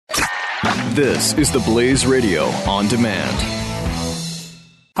This is the Blaze Radio on demand.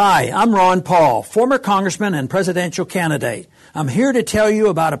 Hi, I'm Ron Paul, former congressman and presidential candidate. I'm here to tell you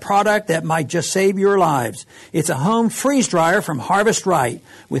about a product that might just save your lives. It's a home freeze dryer from Harvest Right.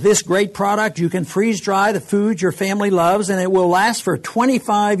 With this great product, you can freeze dry the foods your family loves, and it will last for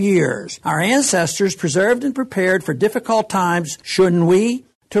 25 years. Our ancestors preserved and prepared for difficult times, shouldn't we?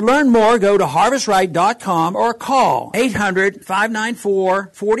 To learn more, go to harvestright.com or call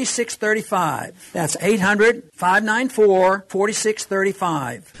 800-594-4635. That's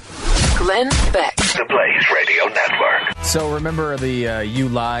 800-594-4635. Glenn Beck. The Blaze Radio Network. So remember the you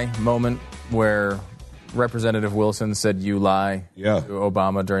lie moment where Representative Wilson said you lie to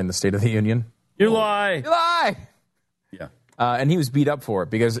Obama during the State of the Union? You lie. You lie. Yeah. And he was beat up for it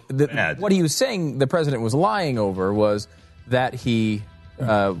because what he was saying the president was lying over was that he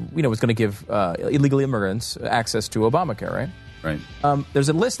was going to give illegal immigrants access to Obamacare, right? Right. There's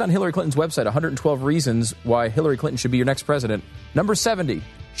a list on Hillary Clinton's website, 112 reasons why Hillary Clinton should be your next president. Number 70,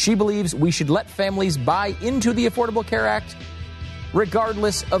 she believes we should let families buy into the Affordable Care Act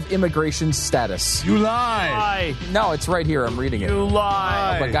regardless of immigration status. You lie. No, it's right here. I'm reading it. You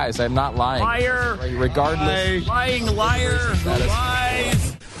lie. But guys, I'm not lying. Liar. Regardless. Lying liar. Who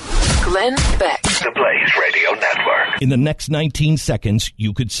lies. Glenn Beck. The Blaze Radio Network. In the next 19 seconds,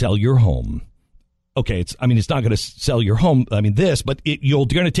 you could sell your home. Okay, it's not going to sell your home, but you're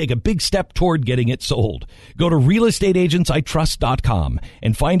going to take a big step toward getting it sold. Go to realestateagentsitrust.com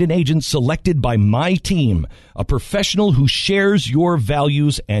and find an agent selected by my team, a professional who shares your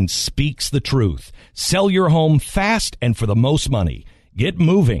values and speaks the truth. Sell your home fast and for the most money. Get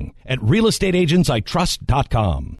moving at realestateagentsitrust.com.